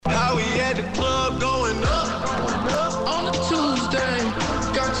had the club going up. On a Tuesday,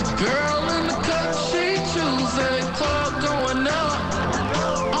 got your girl in the cut, she Tuesday, club going up.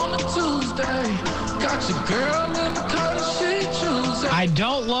 On a Tuesday, got your girl in the cut, she Tuesday. I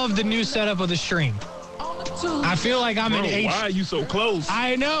don't love the new setup of the stream. I feel like I'm in HD. Why are you so close?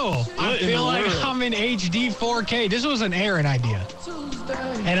 I know. I feel like I'm in HD 4K. This was an Aaron idea.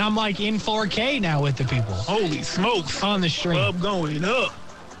 And I'm like in 4K now with the people. Holy smokes. On the stream. Club going up.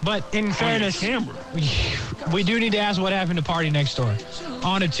 But in fairness, camera. We do need to ask what happened to Party Next Door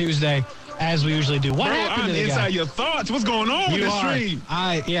on a Tuesday, as we usually do. What happened to the guy? Inside your thoughts. What's going on with the stream?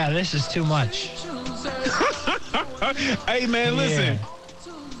 Yeah, this is too much. Hey, man, listen.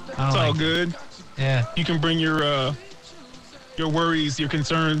 It's all good. Yeah. You can bring your worries, your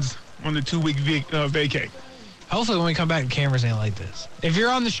concerns on the 2-week vacay. Hopefully when we come back, the cameras ain't like this. If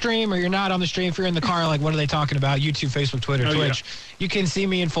you're on the stream or you're not on the stream, if you're in the car, like, what are they talking about? YouTube, Facebook, Twitter, Twitch. Yeah. You can see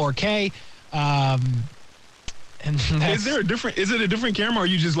me in 4K. And is it a different camera, or are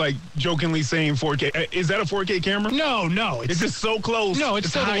you just, like, jokingly saying 4K? Is that a 4K camera? No. It's just so close. No, it's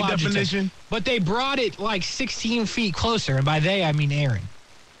still high definition. But they brought it, like, 16 feet closer. And by they, I mean Aaron.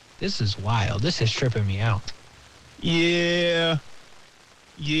 This is wild. This is tripping me out. Yeah.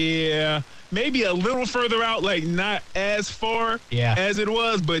 Maybe a little further out, like not as far as it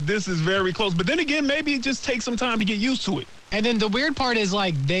was, but this is very close. But then again, maybe it just takes some time to get used to it. And then the weird part is,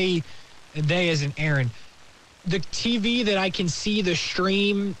 like, they as in Aaron, the TV that I can see the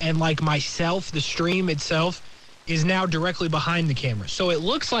stream and, like, myself, the stream itself, is now directly behind the camera. So it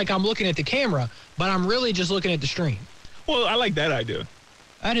looks like I'm looking at the camera, but I'm really just looking at the stream. Well, I like that idea.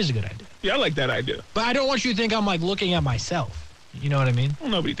 That is a good idea. Yeah, I like that idea. But I don't want you to think I'm, like, looking at myself. You know what I mean? Well,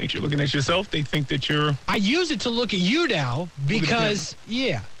 nobody thinks you're looking at yourself. They think that you're... I use it to look at you now because,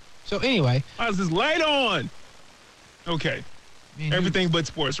 So anyway. How's this light on? Okay. Everything but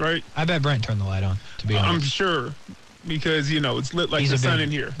sports, right? I bet Brent turned the light on, to be honest. I'm sure. Because, it's lit like the sun in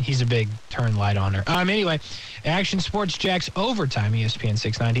here. He's a big turn light oner. Anyway, Action Sports Jacks Overtime, ESPN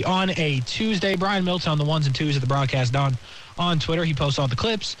 690. On a Tuesday, Brian Milton on the ones and twos at the broadcast on Twitter. He posts all the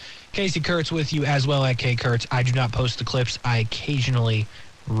clips. Casey Kurtz with you as well at K Kurtz. I do not post the clips. I occasionally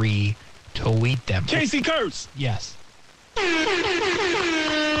retweet them. Casey Kurtz. Yes.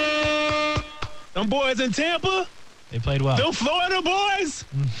 Them boys in Tampa. They played well. Them Florida boys.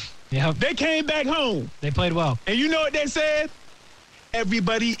 Yep. They came back home. They played well. And you know what they said?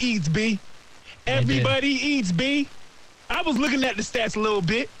 Everybody eats, B. Everybody eats, B. I was looking at the stats a little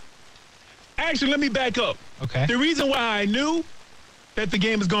bit. Actually, let me back up. Okay. The reason why I knew that the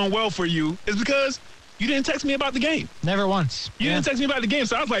game is going well for you is because you didn't text me about the game. Never once. You didn't text me about the game,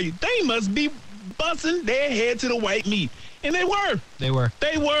 so I was like, they must be busting their head to the white meat. And they were. They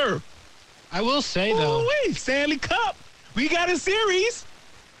were. I will say, though. Stanley Cup. We got a series.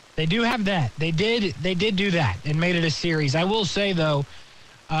 They do have that. They did do that and made it a series. I will say, though,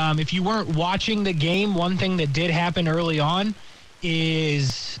 if you weren't watching the game, one thing that did happen early on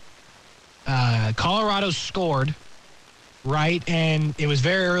is Colorado scored, right? And it was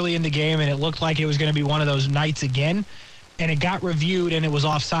very early in the game, and it looked like it was going to be one of those nights again. And it got reviewed, and it was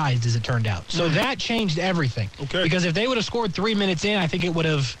offsides, as it turned out. So that changed everything. Okay. Because if they would have scored 3 minutes in, I think it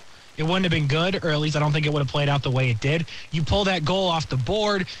wouldn't have been good, or at least I don't think it would have played out the way it did. You pull that goal off the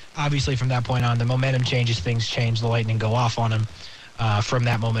board, obviously from that point on, the momentum changes, things change, the Lightning go off on them from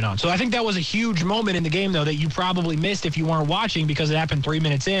that moment on. So I think that was a huge moment in the game, though, that you probably missed if you weren't watching because it happened 3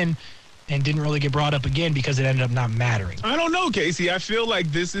 minutes in and didn't really get brought up again because it ended up not mattering. I don't know, Casey. I feel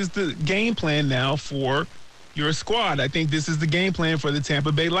like this is the game plan now for your squad. I think this is the game plan for the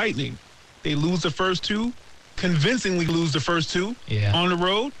Tampa Bay Lightning. They lose the first two. Convincingly lose the first two on the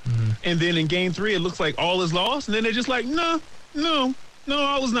road. And then in game 3, it looks like all is lost. And then they're just like, no,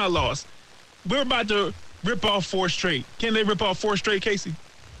 all is not lost. We're about to rip off 4 straight. Can they rip off 4 straight, Casey?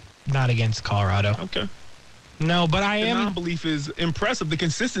 Not against Colorado. Okay. No, but I am. Non-belief is impressive. The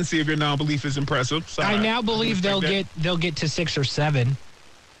consistency of your non-belief is impressive. So I now believe they'll get to 6 or 7.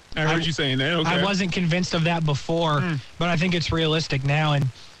 I heard you saying that. Okay. I wasn't convinced of that before, but I think it's realistic now. And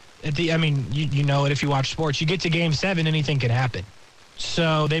you know it if you watch sports. You get to game 7, anything can happen.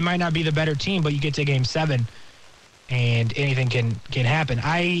 So they might not be the better team, but you get to game 7, and anything can happen.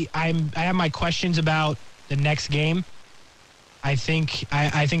 I have my questions about the next game. I think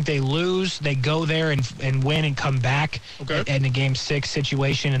they lose. They go there and win and come back in a game 6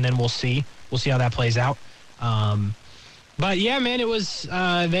 situation, and then we'll see how that plays out. But yeah, man, it was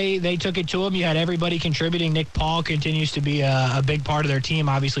they took it to him. You had everybody contributing. Nick Paul continues to be a big part of their team.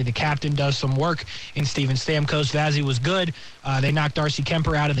 Obviously, the captain does some work in Steven Stamkos. Vazzy was good. They knocked Darcy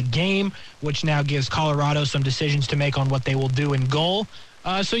Kemper out of the game, which now gives Colorado some decisions to make on what they will do in goal.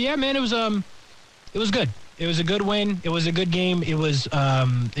 So yeah, man, it was good. It was a good win. It was a good game. It was a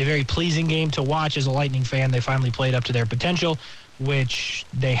very pleasing game to watch as a Lightning fan. They finally played up to their potential, which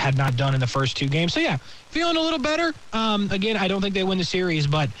they had not done in the first two games. So yeah, feeling a little better. Again, I don't think they win the series,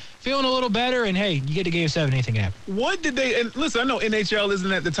 but feeling a little better. And hey, you get to Game 7, anything can happen. What did they? And listen, I know NHL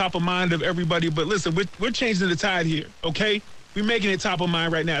isn't at the top of mind of everybody, but listen, we're changing the tide here. Okay, we're making it top of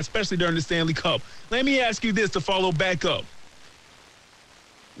mind right now, especially during the Stanley Cup. Let me ask you this to follow back up.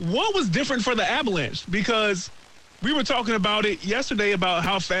 What was different for the Avalanche? Because we were talking about it yesterday about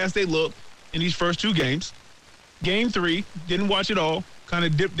how fast they looked in these first two games. Game 3, didn't watch it all, kind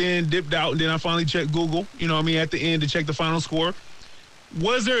of dipped in, dipped out, and then I finally checked Google, at the end to check the final score.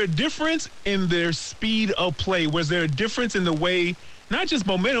 Was there a difference in their speed of play? Was there a difference in the way, not just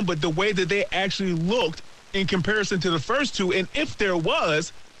momentum, but the way that they actually looked in comparison to the first two? And if there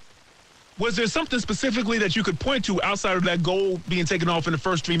was there something specifically that you could point to outside of that goal being taken off in the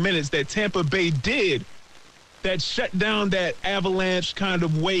first 3 minutes that Tampa Bay did that shut down that Avalanche kind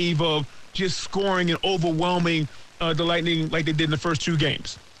of wave of just scoring and overwhelming the Lightning like they did in the first two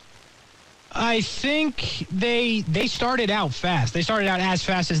games? I think they started out fast. They started out as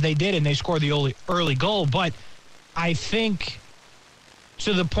fast as they did, and they scored the early goal. But I think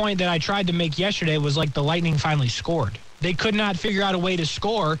to the point that I tried to make yesterday was like the Lightning finally scored. They could not figure out a way to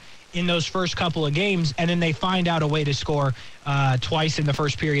score in those first couple of games, and then they find out a way to score twice in the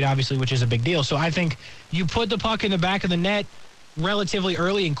first period, obviously, which is a big deal. So I think you put the puck in the back of the net relatively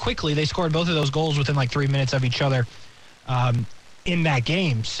early and quickly. They scored both of those goals within like 3 minutes of each other in that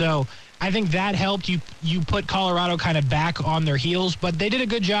game. So I think that helped. You put Colorado kind of back on their heels, but they did a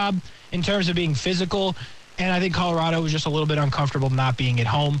good job in terms of being physical, and I think Colorado was just a little bit uncomfortable not being at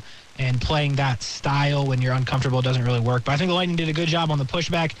home. And playing that style when you're uncomfortable doesn't really work. But I think the Lightning did a good job on the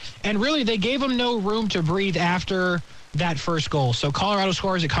pushback. And really, they gave them no room to breathe after that first goal. So Colorado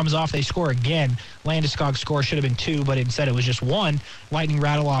scores, it comes off, they score again. Landeskog's score should have been 2, but instead it was just 1. Lightning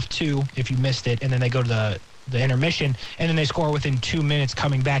rattle off 2 if you missed it, and then they go to the intermission, and then they score within 2 minutes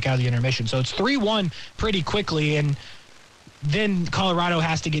coming back out of the intermission. So it's 3-1 pretty quickly, and then Colorado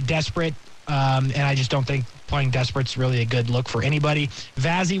has to get desperate. And I just don't think playing desperate's really a good look for anybody.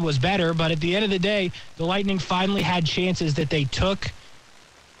 Vazzy was better, but at the end of the day, the Lightning finally had chances that they took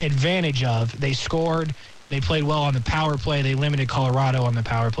advantage of. They scored. They played well on the power play. They limited Colorado on the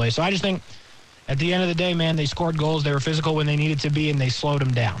power play. So I just think at the end of the day, man, they scored goals. They were physical when they needed to be, and they slowed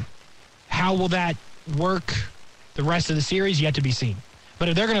them down. How will that work the rest of the series? Yet to be seen. But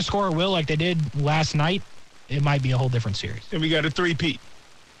if they're going to score at will like they did last night, it might be a whole different series. And we got a three-peat.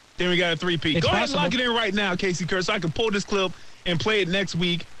 Go ahead and lock it in right now, Casey Kurtz, so I can pull this clip and play it next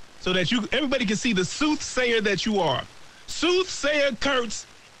week so that everybody can see the soothsayer that you are. Soothsayer Kurtz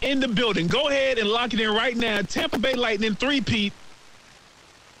in the building. Go ahead and lock it in right now. Tampa Bay Lightning three-peat.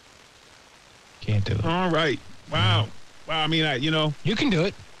 Can't do it. All right. Wow. I mean, you can do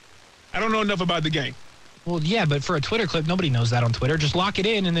it. I don't know enough about the game. Well, yeah, but for a Twitter clip, nobody knows that on Twitter. Just lock it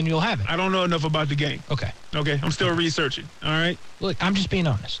in, and then you'll have it. I don't know enough about the game. Okay. I'm still researching. All right. Look, I'm just being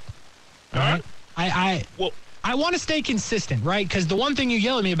honest. All right. I want to stay consistent, right? Because the one thing you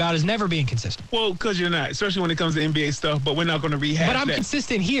yell at me about is never being consistent. Well, because you're not, especially when it comes to NBA stuff. But we're not going to rehash that. But I'm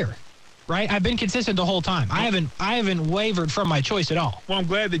consistent here, right? I've been consistent the whole time. I haven't wavered from my choice at all. Well, I'm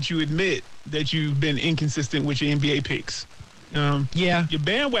glad that you admit that you've been inconsistent with your NBA picks. Yeah. Your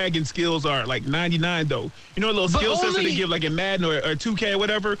bandwagon skills are like 99, though. You know those skill sets that they give like in Madden or 2K or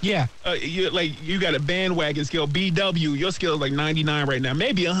whatever? Yeah. You got a bandwagon skill, BW. Your skill is like 99 right now,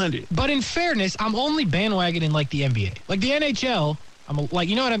 maybe 100. But in fairness, I'm only bandwagon in like the NBA. Like the NHL,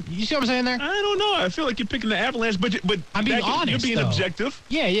 you see what I'm saying there? I don't know. I feel like you're picking the Avalanche, but I'm being honest, you're being though. Objective.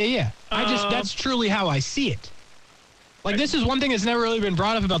 Yeah. That's truly how I see it. Like this is one thing that's never really been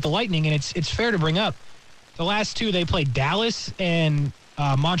brought up about the Lightning, and it's fair to bring up. The last two, they played Dallas and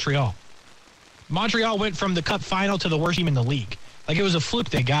Montreal. Montreal went from the Cup final to the worst team in the league. Like, it was a fluke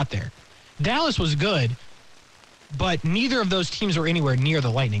they got there. Dallas was good, but neither of those teams were anywhere near the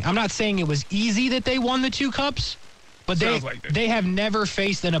Lightning. I'm not saying it was easy that they won the 2 Cups, but they have never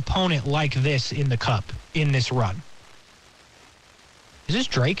faced an opponent like this in the Cup in this run. Is this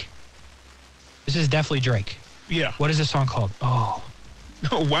Drake? This is definitely Drake. Yeah. What is this song called? Oh,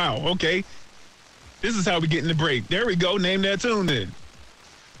 wow. Okay. This is how we get in the break. There we go. Name that tune then.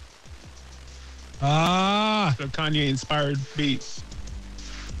 The Kanye-inspired beat.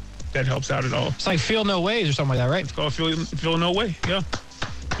 That helps out at all. It's like Feel No Ways or something like that, right? It's called Feel No Way.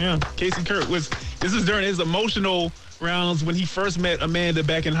 Yeah. Casey Kurtz this is during his emotional rounds when he first met Amanda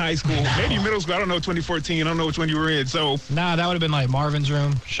back in high school. Maybe middle school. I don't know, 2014. I don't know which one you were in. So that would have been like Marvin's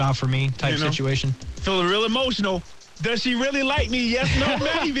Room, Shop for Me type situation. Feeling real emotional. Does she really like me? Yes, no,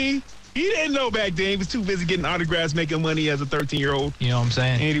 maybe. He didn't know back then. He was too busy getting autographs, making money as a 13-year-old. You know what I'm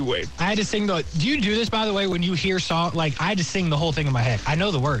saying? Anyway. I had to sing do you do this, by the way, when you hear song? Like, I had to sing the whole thing in my head. I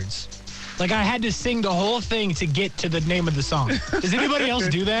know the words. Like, I had to sing the whole thing to get to the name of the song. Does anybody else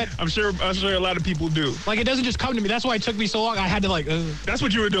do that? I'm sure a lot of people do. Like, it doesn't just come to me. That's why it took me so long. I had to, like... That's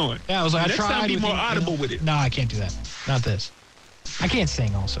what you were doing. Yeah, I was like, Next time, be more audible with it. No, I can't do that. Not this. I can't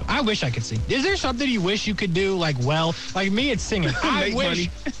sing also. I wish I could sing. Is there something you wish you could do, like, well? Like, me, it's singing. I Make wish... money.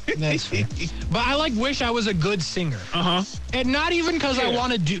 That's fair. But I, like, wish I was a good singer. Uh-huh. And not even because I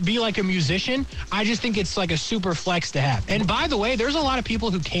want to be like a musician. I just think it's, like, a super flex to have. And, by the way, there's a lot of people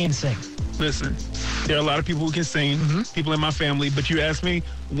who can sing. Listen, there are a lot of people who can sing, people in my family, but you asked me,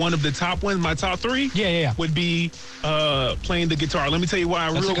 one of the top ones, my top three, would be playing the guitar. Let me tell you why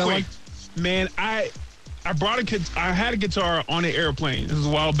real quick. Man, I had a guitar on an airplane. This was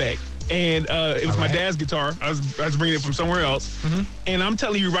a while back. And it was my dad's guitar. I was bringing it from somewhere else. And I'm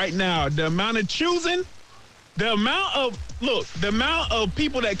telling you right now, the amount of choosing, the amount of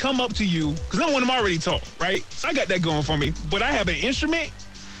people that come up to you, because I'm one of them already tall, right? So I got that going for me. But I have an instrument,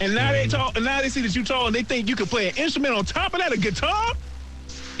 and now they tall, and now they see that you tall, and they think you can play an instrument on top of that, a guitar.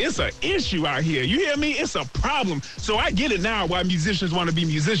 It's an issue out here. You hear me? It's a problem. So I get it now why musicians want to be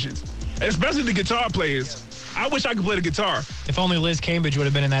musicians, especially the guitar players. I wish I could play the guitar. If only Liz Cambridge would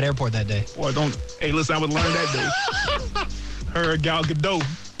have been in that airport that day. Boy, hey, listen, I would learn that day. Her Gal Gadot.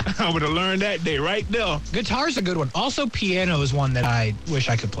 I would have learned that day right there. Guitar's a good one. Also, piano is one that I wish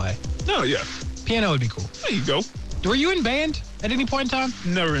I could play. No, yeah. Piano would be cool. There you go. Were you in band at any point in time?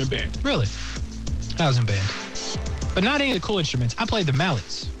 Never in band. Really? I was in band. But not any of the cool instruments. I played the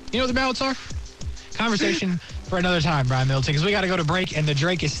mallets. You know what the mallets are? Conversation for another time, Brian Middleton, because we got to go to break, and the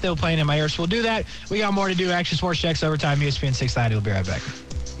Drake is still playing in my ears. So we'll do that. We got more to do. Action Sports Checks Overtime, ESPN 690. We'll be right back.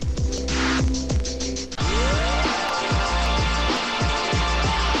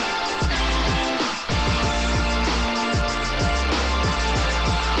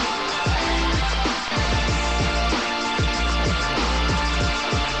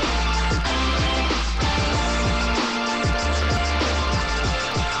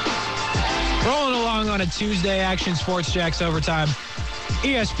 On a Tuesday, Action Sports Jacks Overtime,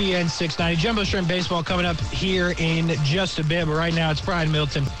 ESPN 690. Jumbo Shrimp Baseball coming up here in just a bit, but right now it's Brian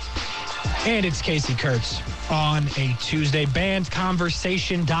Middleton and it's Casey Kurtz on a Tuesday. Band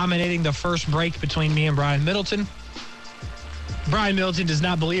conversation dominating the first break between me and Brian Middleton. Brian Middleton does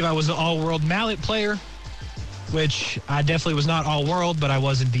not believe I was an all-world mallet player, which I definitely was not all-world, but I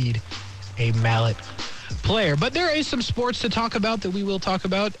was indeed a mallet player. But there is some sports to talk about that we will talk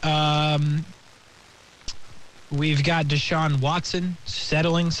about. We've got Deshaun Watson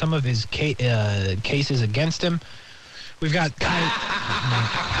settling some of his cases against him. We've got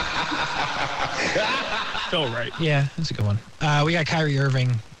Felt right. Yeah, that's a good one. We got Kyrie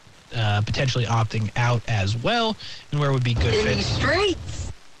Irving potentially opting out as well, and where would be good fits. In these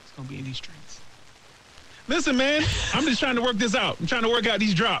streets. It's going to be in these streets. Listen, man, I'm just trying to work this out. I'm trying to work out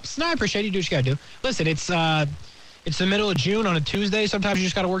these drops. No, I appreciate you. Do what you got to do. Listen, it's the middle of June on a Tuesday. Sometimes you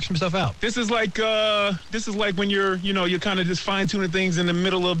just got to work some stuff out. This is like when you're kind of just fine tuning things in the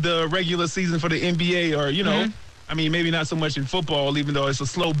middle of the regular season for the NBA, or I mean, maybe not so much in football, even though it's a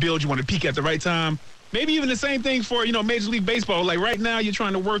slow build. You want to peak at the right time. Maybe even the same thing for, Major League Baseball. Like right now, you're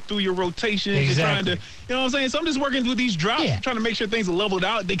trying to work through your rotation. Exactly. You're trying to, you know what I'm saying? So I'm just working through these drops, trying to make sure things are leveled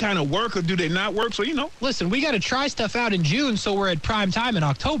out. They kind of work, or do they not work? So, Listen, we got to try stuff out in June, so we're at prime time in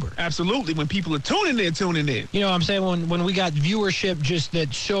October. Absolutely. When people are tuning in. You know what I'm saying? When we got viewership, just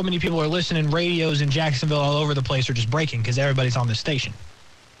that so many people are listening, radios in Jacksonville all over the place are just breaking because everybody's on this station.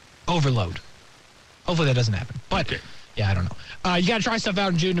 Overload. Hopefully that doesn't happen. But, yeah, I don't know. You got to try stuff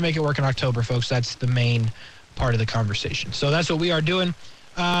out in June to make it work in October, folks. That's the main part of the conversation. So that's what we are doing.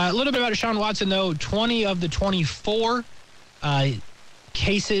 A little bit about Deshaun Watson, though. 20 of the 24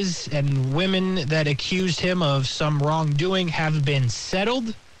 cases and women that accused him of some wrongdoing have been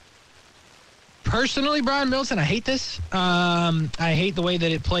settled. Personally, Brian Middleton, I hate this. I hate the way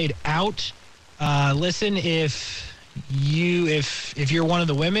that it played out. Listen, if you're one of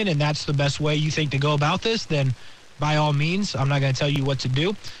the women and that's the best way you think to go about this, then by all means, I'm not going to tell you what to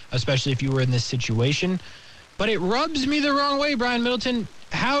do, especially if you were in this situation. But it rubs me the wrong way, Brian Middleton.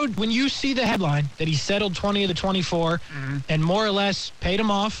 When you see the headline that he settled 20 of the 24 and more or less paid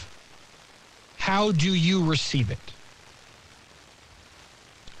him off, how do you receive it?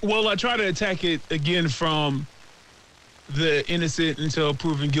 Well, I try to attack it again from the innocent until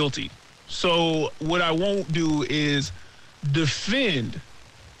proven guilty. So what I won't do is defend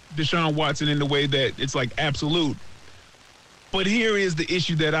Deshaun Watson in the way that it's like absolute. But here is the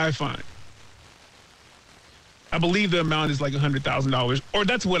issue that I find. I believe the amount is like $100,000, or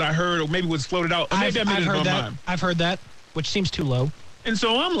that's what I heard, or maybe it was floated out. Or maybe I made it in my mind. I've heard that, which seems too low. And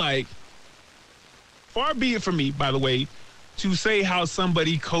so I'm like, far be it from me, by the way, to say how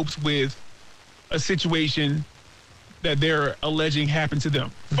somebody copes with a situation that they're alleging happened to them.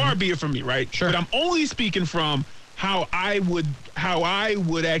 Far be it from me, right? Sure. But I'm only speaking from how I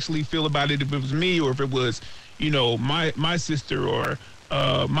would actually feel about it if it was me, or if it was, my sister, or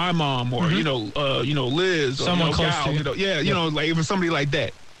my mom, or Liz, or someone close Gal, to you. like if it's somebody like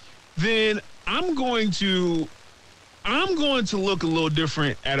that, then I'm going to look a little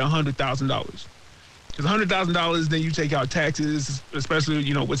different at $100,000. Because $100,000, then you take out taxes,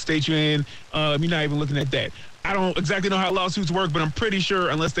 especially, what state you're in. You're not even looking at that. I don't exactly know how lawsuits work, but I'm pretty sure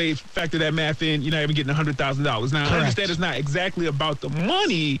unless they factor that math in, you're not even getting $100,000. Now, Correct. I understand it's not exactly about the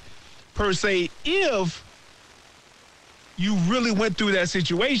money per se if you really went through that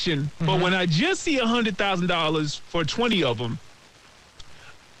situation. But when I just see $100,000 for 20 of them,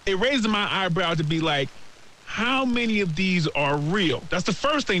 it raises my eyebrow to be like, how many of these are real? That's the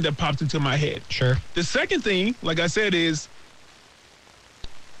first thing that pops into my head. Sure. The second thing, like I said, is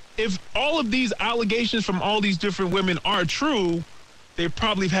if all of these allegations from all these different women are true, they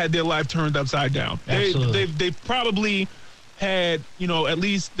probably have had their life turned upside down. Absolutely. They've probably had, at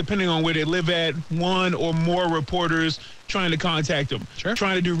least depending on where they live at, one or more reporters trying to contact them, Sure.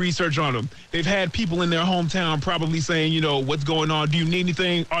 trying to do research on them. They've had people in their hometown probably saying, what's going on? Do you need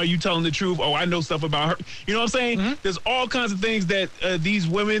anything? Are you telling the truth? Oh, I know stuff about her. You know what I'm saying? There's all kinds of things that these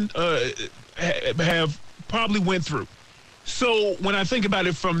women have probably went through. So when I think about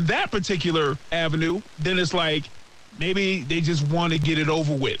it from that particular avenue, then it's like maybe they just want to get it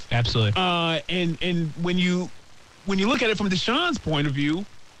over with. Absolutely. And when you look at it from Deshaun's point of view,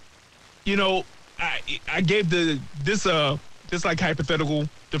 I gave this like hypothetical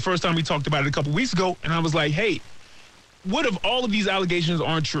the first time we talked about it a couple weeks ago, and I was like, hey, what if all of these allegations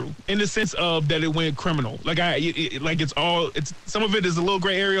aren't true in the sense of that it went criminal? Like it's some of it is a little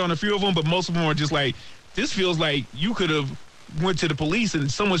gray area on a few of them, but most of them are just like, this feels like you could have went to the police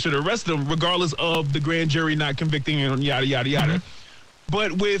and someone should have arrested them regardless of the grand jury not convicting and yada, yada, yada.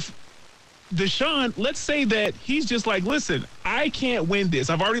 But with Deshaun, let's say that he's just like, listen, I can't win this.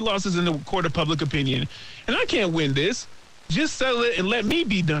 I've already lost this in the court of public opinion, and I can't win this. Just settle it and let me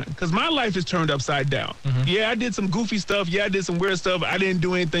be done, because my life is turned upside down. Yeah, I did some goofy stuff. Yeah, I did some weird stuff. I didn't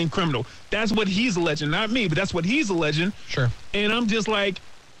do anything criminal. That's what he's alleging, not me, but that's what he's alleging. Sure. And I'm just like,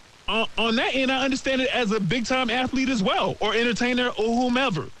 on that end, I understand it as a big-time athlete as well, or entertainer, or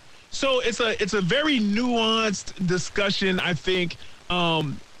whomever. So it's a very nuanced discussion, I think.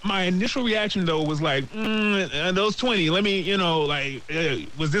 My initial reaction though was like, those 20. Let me,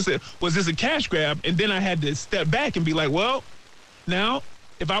 was this a cash grab? And then I had to step back and be like, well, now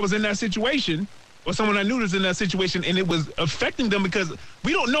if I was in that situation, or someone I knew was in that situation, and it was affecting them, because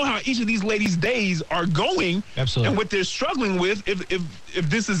we don't know how each of these ladies' days are going, Absolutely. and what they're struggling with. If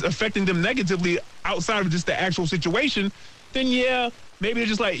this is affecting them negatively outside of just the actual situation, then yeah. Maybe they're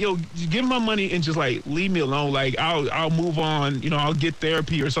just like, just give my money and just like leave me alone. Like I'll move on. I'll get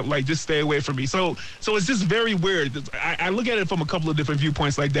therapy or something. Like just stay away from me. So it's just very weird. I look at it from a couple of different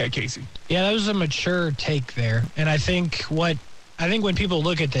viewpoints like that, Casey. Yeah, that was a mature take there, and I think when people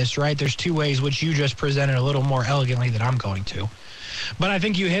look at this, right, there's two ways, which you just presented a little more elegantly than I'm going to. But I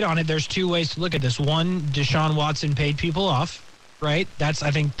think you hit on it. There's two ways to look at this. One, Deshaun Watson paid people off, right? That's, I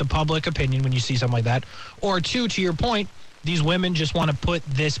think, the public opinion when you see something like that. Or two, to your point, these women just want to put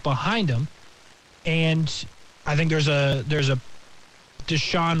this behind them, and I think there's a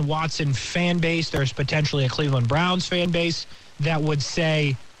Deshaun Watson fan base. There's potentially a Cleveland Browns fan base that would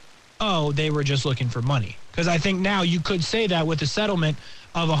say, "Oh, they were just looking for money." Because I think now you could say that with a settlement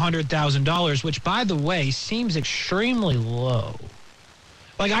of $100,000, which, by the way, seems extremely low.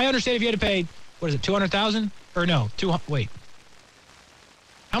 Like, I understand if you had to pay, what is it, $200,000 or no? Wait,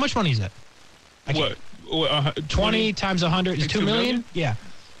 how much money is that? What? 20 times 100 is 2 million? Yeah,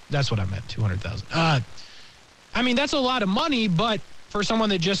 that's what I meant, 200,000. I mean, that's a lot of money, but for someone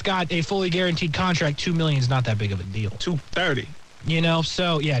that just got a fully guaranteed contract, 2 million is not that big of a deal. 230.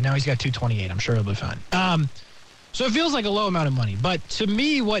 So yeah, now he's got 228. I'm sure he'll be fine. So it feels like a low amount of money. But to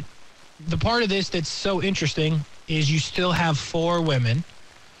me, what the part of this that's so interesting is you still have 4 women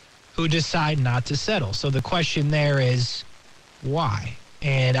who decide not to settle. So the question there is, why?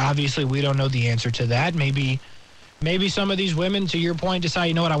 And obviously, we don't know the answer to that. Maybe some of these women, to your point, decide,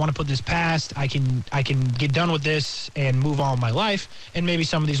 you know what, I want to put this past. I can get done with this and move on with my life. And maybe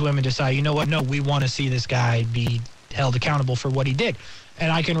some of these women decide, you know what, no, we want to see this guy be held accountable for what he did.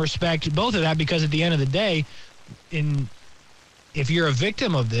 And I can respect both of that, because at the end of the day, if you're a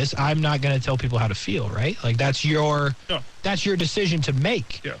victim of this, I'm not going to tell people how to feel, right? Like, that's your decision to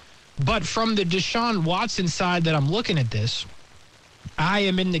make. Yeah. But from the Deshaun Watson side that I'm looking at this, I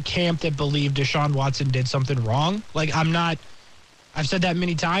am in the camp that believe Deshaun Watson did something wrong. Like, I've said that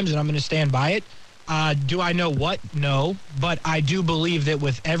many times, and I'm going to stand by it. Do I know what? No. But I do believe that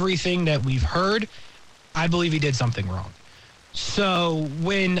with everything that we've heard, I believe he did something wrong. So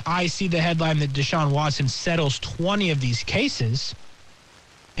when I see the headline that Deshaun Watson settles 20 of these cases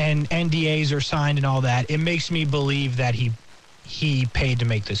and NDAs are signed and all that, it makes me believe that he paid to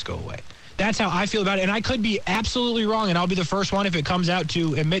make this go away. That's how I feel about it. And I could be absolutely wrong, and I'll be the first one if it comes out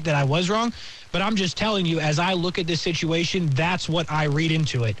to admit that I was wrong. But I'm just telling you, as I look at this situation, that's what I read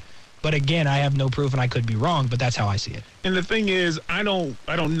into it. But again, I have no proof, and I could be wrong, but that's how I see it. And the thing is, I don't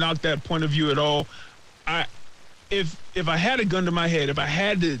knock that point of view at all. If I had a gun to my head, if I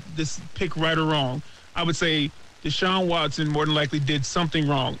had to this pick right or wrong, I would say Deshaun Watson more than likely did something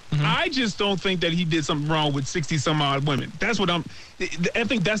wrong. Mm-hmm. I just don't think that he did something wrong with 60-some-odd women. That's what I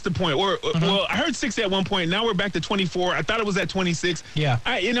think that's the point. Or well, I heard 60 at one point. Now we're back to 24. I thought it was at 26. Yeah.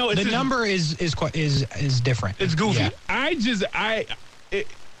 The number is different. It's goofy. Yeah.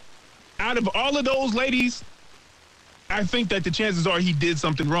 Out of all of those ladies, I think that the chances are he did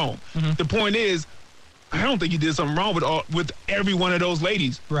something wrong. Mm-hmm. The point is, I don't think he did something wrong with every one of those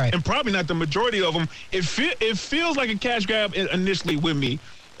ladies. Right. And probably not the majority of them. It feels like a cash grab initially with me.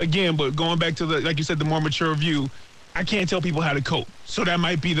 Again, but going back to like you said, the more mature view, I can't tell people how to cope. So that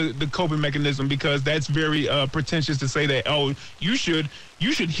might be the coping mechanism, because that's very pretentious to say that, oh, you should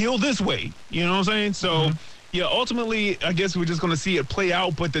heal this way. You know what I'm saying? So, yeah, ultimately, I guess we're just going to see it play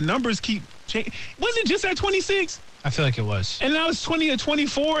out. But the numbers keep changing. Was it just at 26? I feel like it was. And now it's 20 or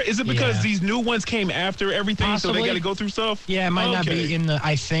 24? Is it because these new ones came after everything, Possibly. so they got to go through stuff? Yeah, it might not be in the,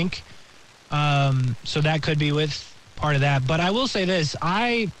 I think. So that could be with part of that. But I will say this.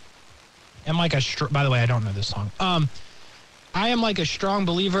 I am like by the way, I don't know this song. I am like a strong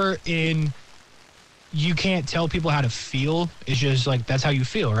believer in you can't tell people how to feel. It's just like that's how you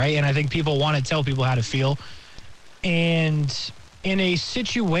feel, right? And I think people want to tell people how to feel. And in a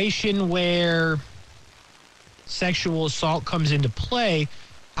situation where sexual assault comes into play,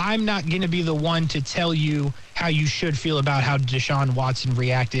 I'm not going to be the one to tell you how you should feel about how Deshaun Watson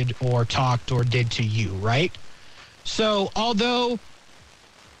reacted or talked or did to you, right? So although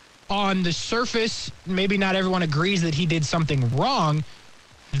on the surface, maybe not everyone agrees that he did something wrong,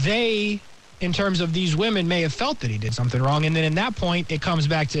 they, in terms of these women, may have felt that he did something wrong. And then in that point, it comes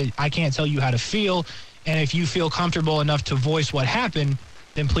back to, I can't tell you how to feel. And if you feel comfortable enough to voice what happened,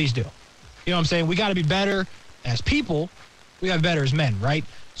 then please do. You know what I'm saying? We got to be better as people. We got to be better as men, right?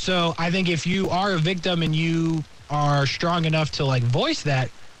 So I think if you are a victim and you are strong enough to like voice that,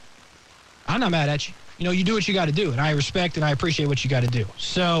 I'm not mad at you. You know, you do what you got to do. And I respect and I appreciate what you got to do.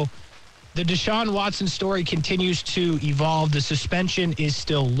 So the Deshaun Watson story continues to evolve. The suspension is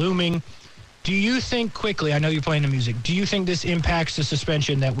still looming. Do you think, quickly, I know you're playing the music, do you think this impacts the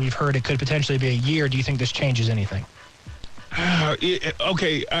suspension that we've heard it could potentially be a year? Do you think this changes anything?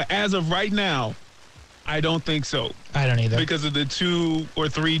 As of right now, I don't think so. I don't either. Because of the 2 or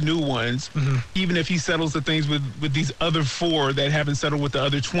 3 new ones, even if he settles the things with these other 4 that haven't settled with the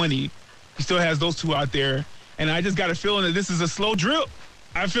other 20, he still has those 2 out there. And I just got a feeling that this is a slow drip.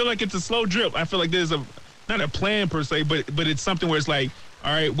 I feel like it's a slow drip. I feel like there's not a plan per se, but it's something where it's like,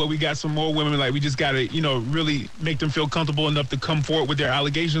 all right, well, we got some more women. Like, we just got to, really make them feel comfortable enough to come forward with their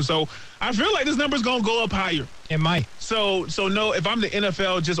allegations. So I feel like this number's going to go up higher. It might. So no, if I'm the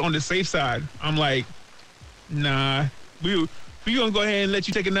NFL just on the safe side, I'm like, nah, we're going to go ahead and let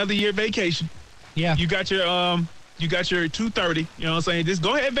you take another year vacation. Yeah. You got your 230, you know what I'm saying? Just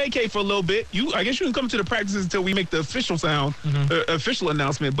go ahead and vacate for a little bit. I guess you can come to the practices until we make the official official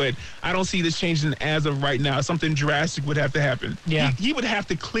announcement, but I don't see this changing as of right now. Something drastic would have to happen. Yeah. He would have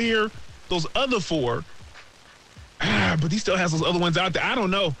to clear those other 4, but he still has those other ones out there. I don't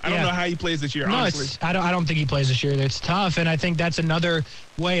know. I don't know how he plays this year, honestly. I don't think he plays this year. It's tough, and I think that's another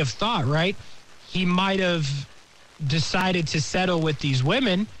way of thought, right? He might have decided to settle with these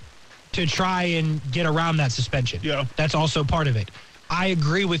women to try and get around that suspension. Yeah. That's also part of it. I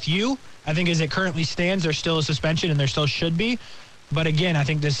agree with you. I think as it currently stands, there's still a suspension and there still should be. But again, I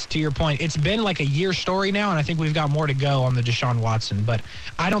think this, to your point, it's been like a year story now, and I think we've got more to go on the Deshaun Watson. But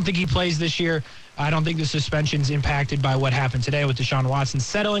I don't think he plays this year. I don't think the suspension's impacted by what happened today with Deshaun Watson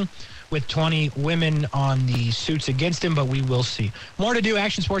settling with 20 women on the suits against him, but we will see. More to do.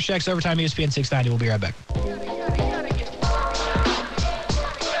 Action Sports Jacks, Overtime, ESPN 690. We'll be right back.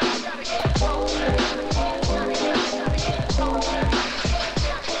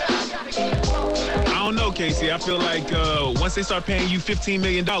 Casey. I feel like once they start paying you $15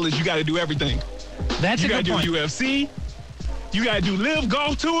 million, you got to do everything. That's You a got good to do point. UFC. You got to do Live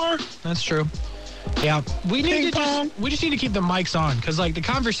Golf Tour. That's true. Yeah, we Ping pong. just need to keep the mics on because like the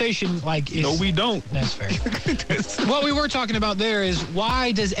conversation like is. No, we don't. That's fair. What we were talking about there is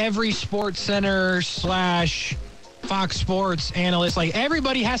why does every Sports Center / Fox Sports analyst, like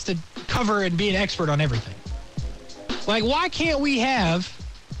everybody has to cover and be an expert on everything? Like, why can't we have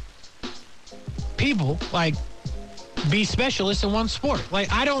people like be specialists in one sport?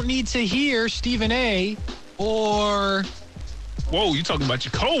 Like, I don't need to hear Stephen A. or Whoa, you talking about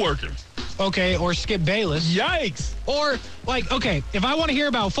your coworker? or Skip Bayless. Yikes. Or, like, okay, if I want to hear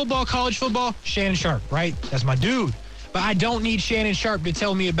about football, college football, Shannon Sharp, right? That's my dude. But I don't need Shannon Sharp to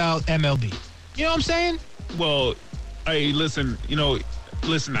tell me about MLB. You know what I'm saying? Well, hey, listen,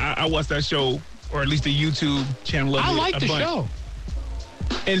 I watched that show, or at least the YouTube channel of I it like a the bunch. show.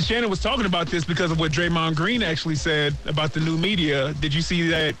 And Shannon was talking about this because of what Draymond Green actually said about the new media. Did you see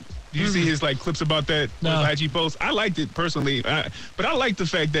that? Did you see his like clips about that No. his IG post? I liked it personally, but I like the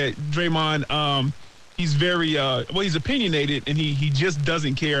fact that Draymond, he's very he's opinionated and he just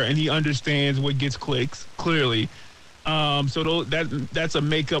doesn't care and he understands what gets clicks clearly. So that's a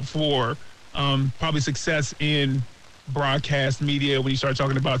makeup for probably success in broadcast media when you start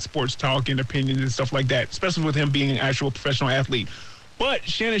talking about sports talk and opinions and stuff like that, especially with him being an actual professional athlete. But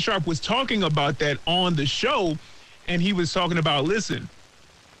Shannon Sharp was talking about that on the show, and he was talking about, listen,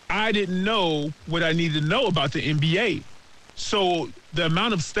 I didn't know what I needed to know about the NBA. So the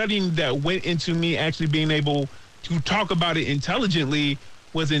amount of studying that went into me actually being able to talk about it intelligently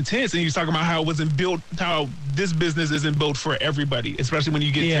was intense. And he was talking about how it wasn't built, how this business isn't built for everybody, especially when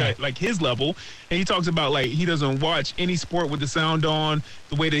you get to like his level. And he talks about like he doesn't watch any sport with the sound on,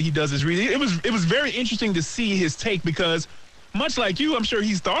 the way that he does his reading. It was very interesting to see his take because much like you, I'm sure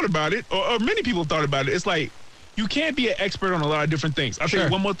he's thought about it, or many people thought about it. It's like you can't be an expert on a lot of different things. I'll tell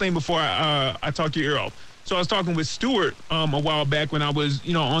you one more thing before I talk your ear off. So I was talking with Stuart a while back when I was,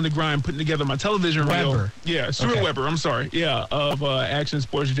 on the grind putting together my television reel. Weber. Yeah, Stuart Weber. I'm sorry. Yeah, of Action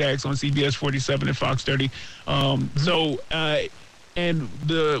Sports Jax on CBS 47 and Fox 30. And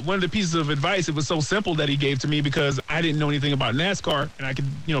one of the pieces of advice, it was so simple that he gave to me because I didn't know anything about NASCAR and I could,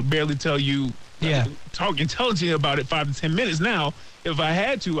 barely tell you, talk intelligently about it 5 to 10 minutes. Now, if I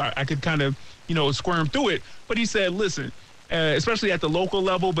had to, I could kind of, squirm through it. But he said, listen, especially at the local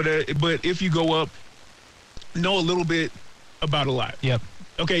level, but if you go up, know a little bit about a lot. Yep.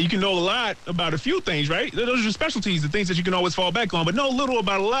 Okay, you can know a lot about a few things, right? Those are your specialties, the things that you can always fall back on. But know a little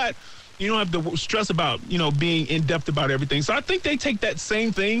about a lot. You don't have to stress about, being in-depth about everything. So I think they take that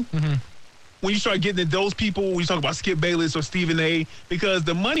same thing when you start getting to those people, when you talk about Skip Bayless or Stephen A., because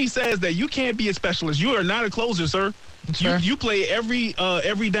the money says that you can't be a specialist. You are not a closer, sir. You play every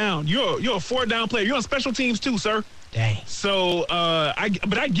down. You're a 4-down player. You're on special teams too, sir. Dang. So, I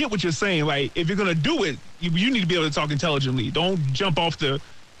get what you're saying. Like, if you're going to do it, you need to be able to talk intelligently. Don't jump off the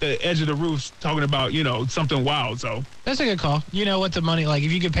edge of the roof talking about, something wild. So That's a good call. You know what the money, like,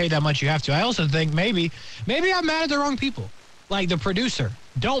 if you get paid that much, you have to. I also think maybe I'm mad at the wrong people. Like the producer.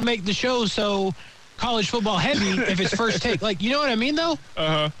 Don't make the show so college football heavy if it's first take. Like, you know what I mean, though?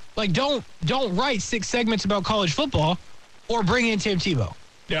 Uh-huh. Like, don't write 6 segments about college football or bring in Tim Tebow.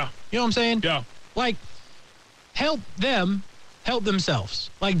 Yeah. You know what I'm saying? Yeah. Like, help them help themselves.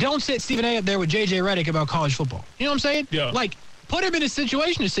 Like, don't sit Stephen A. up there with J.J. Redick about college football. You know what I'm saying? Yeah. Like, put him in a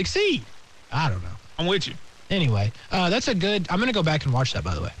situation to succeed. I don't know. I'm with you. Anyway, that's a good... I'm going to go back and watch that,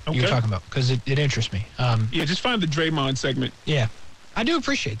 by the way, Okay. you were talking about, because it interests me. Yeah, just find the Draymond segment. Yeah. I do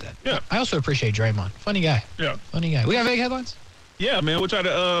appreciate that. Yeah. I also appreciate Draymond. Funny guy. Yeah. Funny guy. We got vague headlines? Yeah, man, we'll try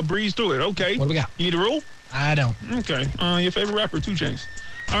to breeze through it. Okay. What do we got? You need a rule? I don't. Okay. Your favorite rapper, 2 Chainz.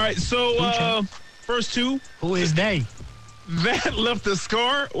 All right, so 2 Chainz. first two. Who is they? That left a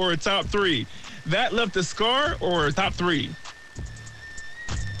scar or a top 3? That left a scar or a top 3?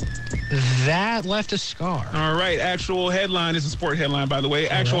 That left a scar. All right, actual headline. It's a sport headline, by the way.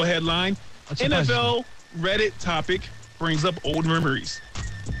 Actual headline. That surprises me. NFL Reddit topic brings up old memories.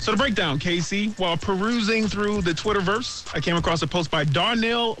 So to break down, Casey, while perusing through the Twitterverse, I came across a post by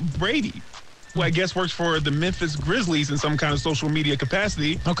Darnell Brady, who I guess works for the Memphis Grizzlies in some kind of social media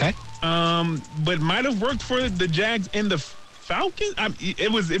capacity. Okay. But might have worked for the Jags and the Falcons. It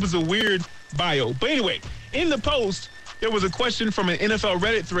was a weird bio. But anyway, in the post, there was a question from an NFL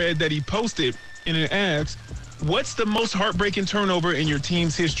Reddit thread that he posted, and it asks, what's the most heartbreaking turnover in your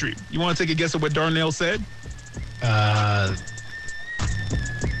team's history? You want to take a guess at what Darnell said?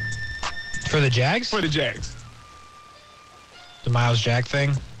 For the Jags? For the Jags. The Miles Jack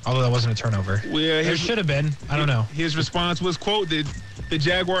thing? Although that wasn't a turnover. Well, There should have been. I don't know. His response was, quote, the The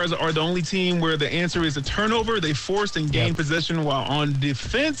Jaguars are the only team where the answer is a turnover. They forced and gained possession while on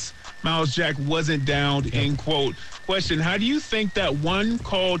defense. Miles Jack wasn't downed, end quote. Question, how do you think that one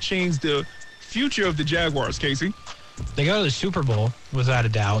call changed the future of the Jaguars, Casey? They go to the Super Bowl, without a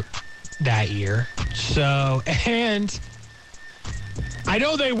doubt, that year. So, and I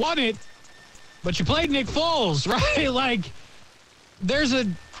know they won it, but you played Nick Foles, right? Like, there's a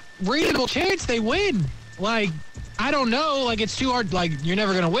reasonable chance they win. Like, I don't know. Like, it's too hard. Like, you're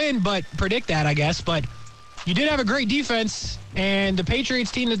never going to win, but predict that, I guess. But you did have a great defense, and the Patriots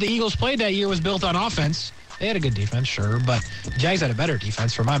team that the Eagles played that year was built on offense. They had a good defense, sure, but the Jags had a better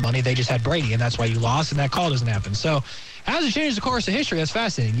defense for my money. They just had Brady, and that's why you lost, and that call doesn't happen. So how does it change the course of history? That's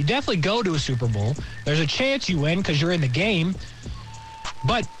fascinating. You definitely go to a Super Bowl. There's a chance you win because you're in the game.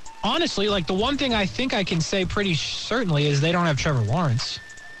 But honestly, like, the one thing I think I can say pretty certainly is they don't have Trevor Lawrence.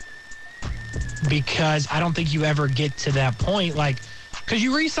 Because I don't think you ever get to that point. Like, because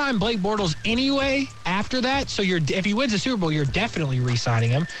you re-sign Blake Bortles anyway after that. So if he wins the Super Bowl, you're definitely re-signing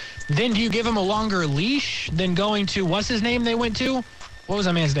him. Then do you give him a longer leash than going to, what's his name they went to? What was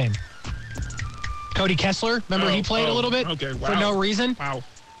that man's name? Cody Kessler. Remember he played a little bit for no reason?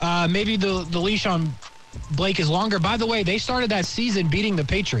 Wow. Maybe the leash on Blake is longer. By the way, they started that season beating the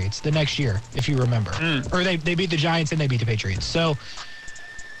Patriots the next year, if you remember. Or they beat the Giants and they beat the Patriots. So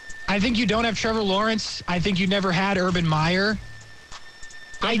I think you don't have Trevor Lawrence. I think you never had Urban Meyer.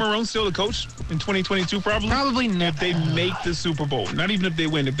 Doug Marrone still the coach in 2022, probably? Probably not. If they make the Super Bowl. Not even if they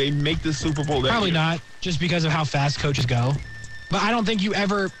win. If they make the Super Bowl that Probably year. not, just because of how fast coaches go. But I don't think you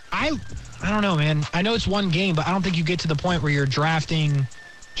ever – I don't know, man. I know it's one game, but I don't think you get to the point where you're drafting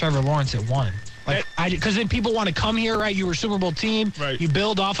Trevor Lawrence at 1. Like, because then people want to come here, right? You were a Super Bowl team. Right. You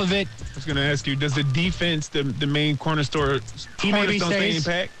build off of it. I was going to ask you, does the defense, the main cornerstone stay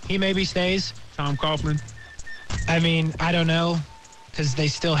impact? He maybe stays. Tom Coughlin? I mean, I don't know, because they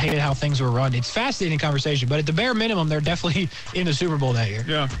still hated how things were run. It's fascinating conversation, but at the bare minimum, they're definitely in the Super Bowl that year.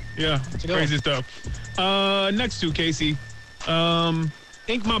 Yeah. It's crazy stuff. Next two, Casey.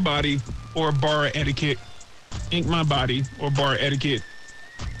 Ink My Body or Bar Etiquette? Ink My Body or Bar Etiquette?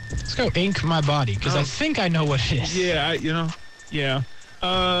 Let's go Ink My Body, because I think I know what it is. Yeah,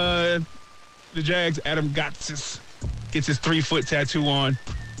 the Jags, Adam Gotsis gets his 3-foot tattoo on.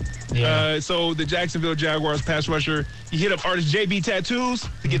 Yeah. So the Jacksonville Jaguars pass rusher, he hit up artist JB Tattoos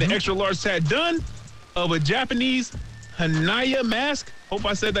to get the extra large tat done of a Japanese Hanaya mask. Hope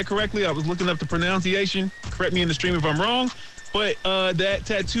I said that correctly. I was looking up the pronunciation. Correct me in the stream if I'm wrong. But that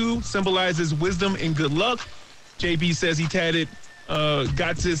tattoo symbolizes wisdom and good luck. JB says he tatted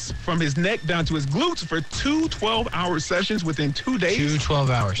Gotsis from his neck down to his glutes for 2 12-hour sessions within 2 days. 2 12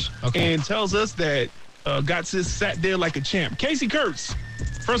 hours. Okay. And tells us that Gotsis sat there like a champ. Casey Kurtz,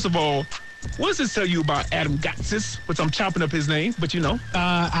 first of all, what does this tell you about Adam Gotsis? Which I'm chopping up his name, but you know.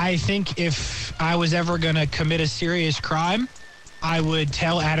 I think if I was ever going to commit a serious crime, I would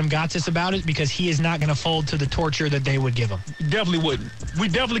tell Adam Gotsis about it, because he is not going to fold to the torture that they would give him. Definitely wouldn't. We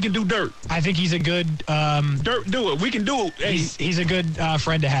definitely can do dirt. I think he's a good... dirt, do it. We can do it. Hey, he's a good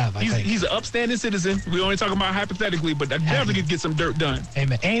friend to have, I think. He's an upstanding citizen. We only talking about hypothetically, but I definitely could get some dirt done.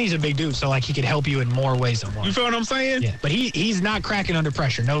 Amen. And he's a big dude, so like he could help you in more ways than one. You feel what I'm saying? Yeah, but he's not cracking under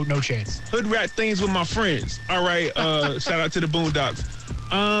pressure. No chance. Hood rat things with my friends. All right. Shout out to the Boondocks.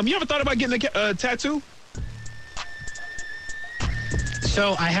 You ever thought about getting a tattoo?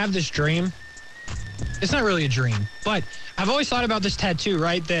 So I have this dream. It's not really a dream, but I've always thought about this tattoo,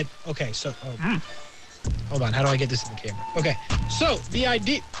 right? Hold on. How do I get this in the camera? Okay. So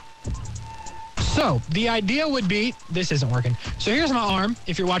the idea would be, this isn't working. So here's my arm.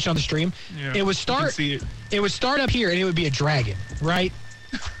 If you're watching on the stream, it would start. It would start up here, and it would be a dragon, right?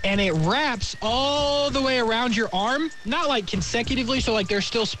 And it wraps all the way around your arm, not like consecutively, so like there's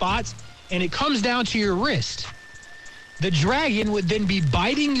still spots, and it comes down to your wrist. The dragon would then be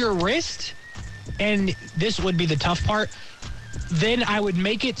biting your wrist, and this would be the tough part. Then I would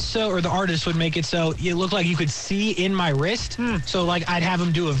make it so, or the artist would make it so it looked like you could see in my wrist. So like I'd have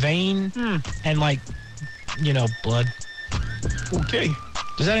him do a vein and like, blood. Okay.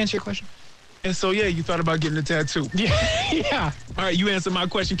 Does that answer your question? And so, you thought about getting a tattoo. Yeah. All right, you answered my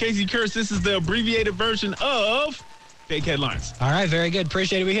question. Casey Kurtz, this is the abbreviated version of Fake Headlines. All right, very good.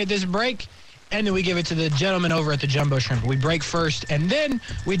 Appreciate it. We hit this break, and then we give it to the gentleman over at the Jumbo Shrimp. We break first, and then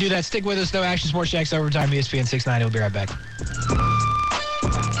we do that. Stick with us, though. Action Sports Jax Overtime, ESPN 690. We'll be right back.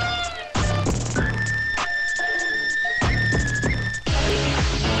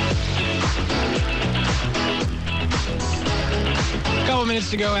 Couple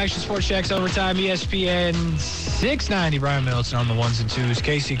minutes to go. Action Sports Jax Overtime, ESPN 690. Brian Middleton on the ones and twos.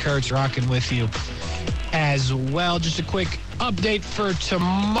 Casey Kurtz rocking with you. as well. Just a quick update for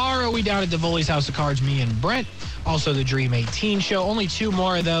tomorrow. We down at the Voley's House of Cards, me and Brent. Also the Dream 18 show. Only 2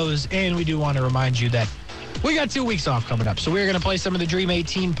 more of those. And we do want to remind you that we got 2 weeks off coming up. So we're going to play some of the Dream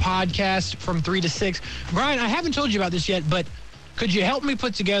 18 podcast from 3 to 6. Brian, I haven't told you about this yet, but could you help me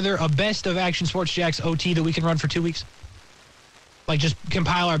put together a best of Action Sports Jax OT that we can run for 2 weeks? Like just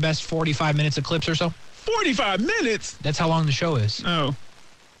compile our best 45 minutes of clips or so? 45 minutes? That's how long the show is. Oh.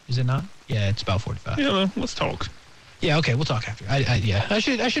 Is it not? Yeah, it's about 45. Yeah, well, let's talk. Yeah, okay, we'll talk after. I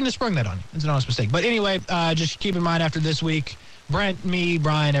shouldn't have sprung that on you. It's an honest mistake. But anyway, just keep in mind after this week, Brent, me,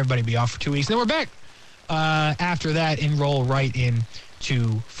 Brian, everybody be off for 2 weeks. Then we're back after that and roll right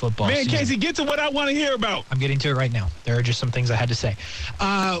into football Man, season. Casey, get to what I want to hear about. I'm getting to it right now. There are just some things I had to say.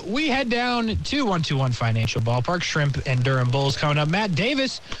 We head down to 121 Financial Ballpark. Shrimp and Durham Bulls coming up. Matt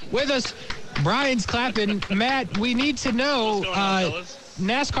Davis with us. Brian's clapping. Matt, we need to know, What's going on, fellas?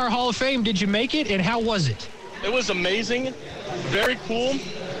 NASCAR Hall of Fame, did you make it, and how was it? It was amazing. Very cool.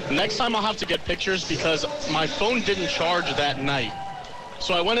 Next time I'll have to get pictures because my phone didn't charge that night.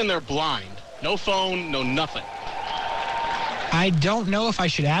 So I went in there blind. No phone, no nothing. I don't know if I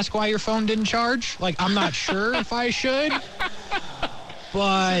should ask why your phone didn't charge. Like, I'm not sure if I should.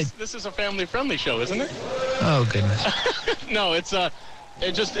 But This is a family-friendly show, isn't it? oh goodness. No, it's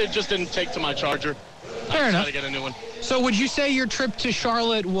it just didn't take to my charger. Fair I enough. got to get a new one. So would you say your trip to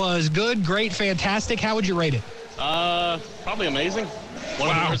Charlotte was good, great, fantastic? How would you rate it? Probably amazing. One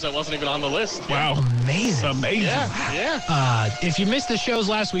of the words that wasn't even on the list. Wow. Amazing. Amazing. Yeah. If you missed the shows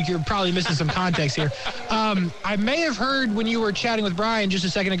last week, you're probably missing some context here. I may have heard when you were chatting with Brian just a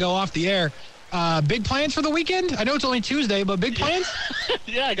second ago off the air, big plans for the weekend? I know it's only Tuesday, but big plans?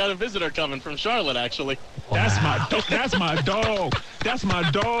 Yeah, I got a visitor coming from Charlotte, actually. That's my dog. That's my dog. That's my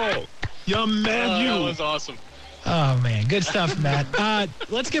dog. Young man, That you. was awesome. Oh, man. Good stuff, Matt.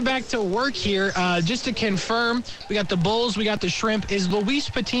 Let's get back to work here. Just to confirm, we got the Bulls, we got the Shrimp. Is Luis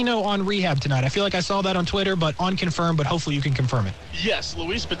Patino on rehab tonight? I feel like I saw that on Twitter, but unconfirmed, but hopefully you can confirm it. Yes,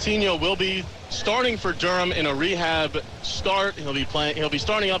 Luis Patino will be starting for Durham in a rehab start. He'll be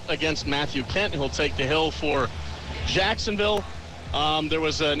starting up against Matthew Kent. He'll take the hill for Jacksonville. There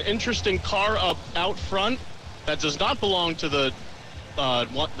was an interesting car up out front that does not belong to the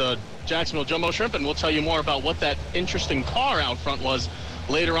Jacksonville Jumbo Shrimp, and we'll tell you more about what that interesting car out front was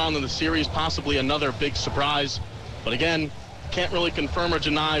later on in the series, possibly another big surprise. But again, can't really confirm or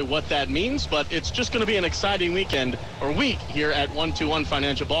deny what that means, but it's just going to be an exciting week here at 121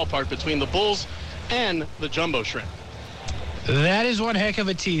 Financial Ballpark between the Bulls and the Jumbo Shrimp. That is one heck of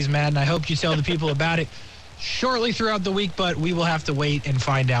a tease, Matt, and I hope you tell the people about it shortly throughout the week, but we will have to wait and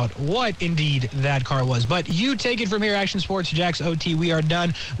find out what indeed that car was. But you take it from here, Action Sports Jax OT. We are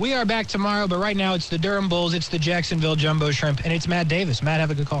done. We are back tomorrow, but right now it's the Durham Bulls, it's the Jacksonville Jumbo Shrimp, and it's Matt Davis. Matt, have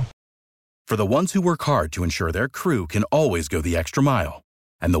a good call. For the ones who work hard to ensure their crew can always go the extra mile,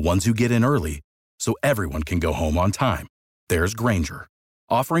 and the ones who get in early so everyone can go home on time, there's Grainger,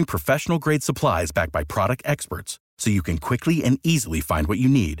 offering professional-grade supplies backed by product experts so you can quickly and easily find what you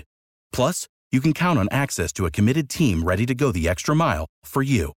need. Plus, you can count on access to a committed team ready to go the extra mile for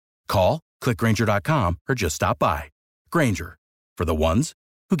you. Call, click Grainger.com, or just stop by. Grainger, for the ones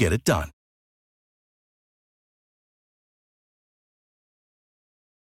who get it done.